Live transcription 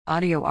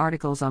Audio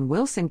articles on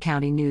Wilson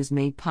County News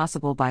made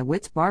possible by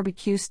Witt's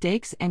Barbecue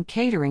Steaks and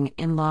Catering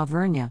in La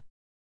Vernia.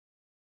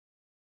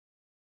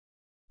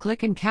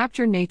 Click and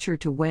capture nature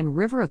to win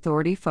River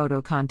Authority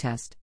Photo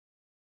Contest.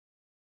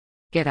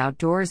 Get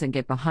outdoors and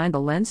get behind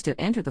the lens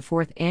to enter the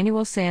 4th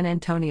Annual San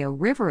Antonio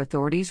River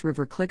Authority's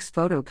River Clicks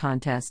Photo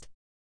Contest.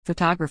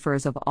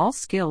 Photographers of all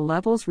skill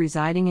levels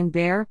residing in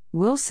Bexar,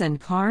 Wilson,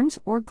 Karnes,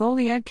 or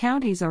Goliad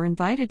counties are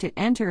invited to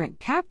enter and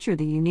capture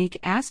the unique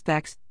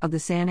aspects of the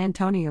San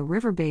Antonio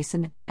River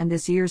Basin and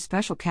this year's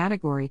special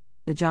category,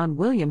 the John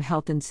William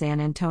Helton San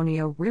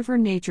Antonio River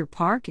Nature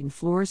Park in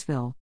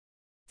Floresville.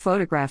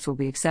 Photographs will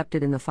be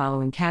accepted in the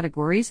following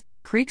categories: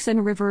 creeks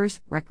and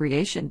rivers,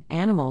 recreation,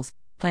 animals,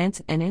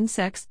 plants and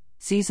insects,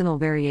 seasonal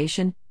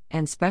variation,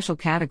 and special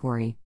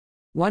category.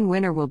 One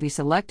winner will be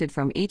selected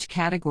from each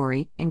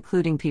category,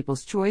 including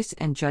People's Choice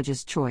and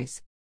Judge's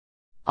Choice.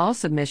 All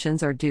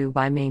submissions are due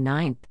by May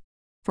 9th.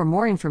 For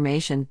more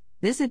information,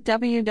 visit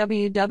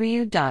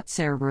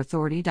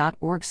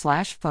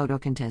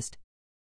www.sarriverauthority.org/photocontest.